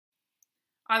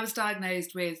I was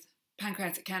diagnosed with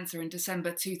pancreatic cancer in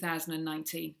December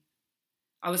 2019.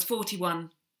 I was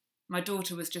 41. My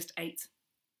daughter was just 8.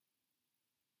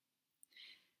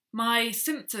 My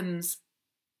symptoms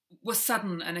were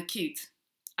sudden and acute.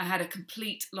 I had a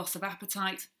complete loss of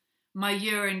appetite. My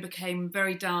urine became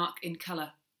very dark in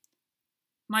colour.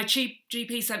 My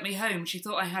GP sent me home. She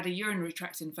thought I had a urinary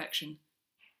tract infection.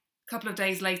 A couple of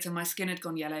days later, my skin had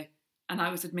gone yellow and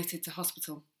I was admitted to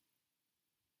hospital.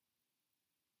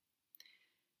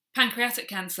 Pancreatic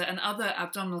cancer and other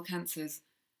abdominal cancers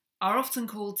are often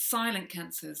called silent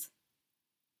cancers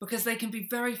because they can be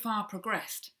very far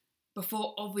progressed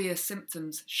before obvious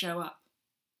symptoms show up.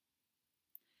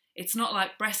 It's not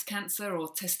like breast cancer or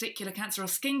testicular cancer or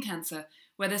skin cancer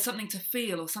where there's something to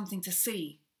feel or something to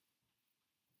see.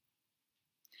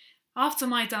 After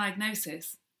my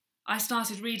diagnosis, I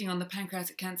started reading on the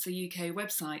Pancreatic Cancer UK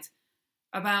website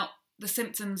about the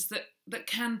symptoms that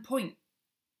can point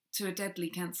to a deadly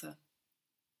cancer.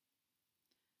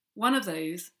 One of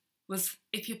those was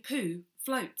if your poo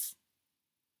floats.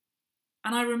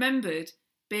 And I remembered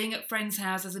being at friends'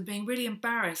 houses and being really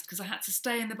embarrassed because I had to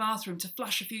stay in the bathroom to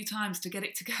flush a few times to get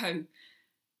it to go.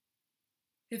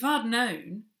 If I'd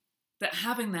known that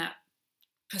having that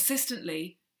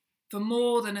persistently for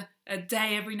more than a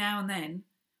day every now and then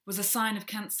was a sign of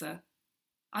cancer,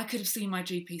 I could have seen my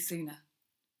GP sooner.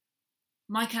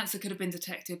 My cancer could have been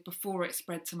detected before it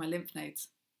spread to my lymph nodes.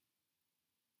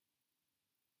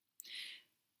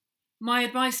 My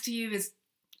advice to you is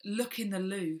look in the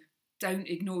loo, don't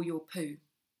ignore your poo.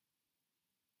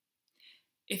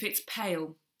 If it's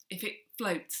pale, if it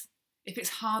floats, if it's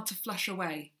hard to flush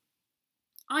away,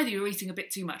 either you're eating a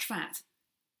bit too much fat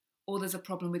or there's a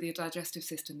problem with your digestive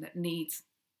system that needs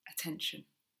attention.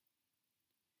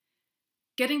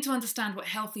 Getting to understand what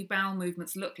healthy bowel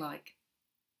movements look like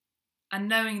and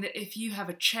knowing that if you have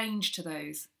a change to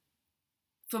those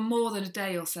for more than a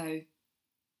day or so,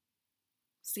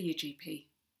 see your GP.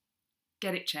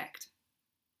 Get it checked.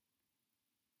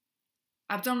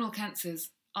 Abdominal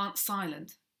cancers aren't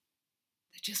silent.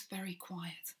 They're just very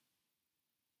quiet.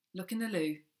 Look in the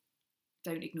loo.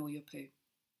 Don't ignore your poo.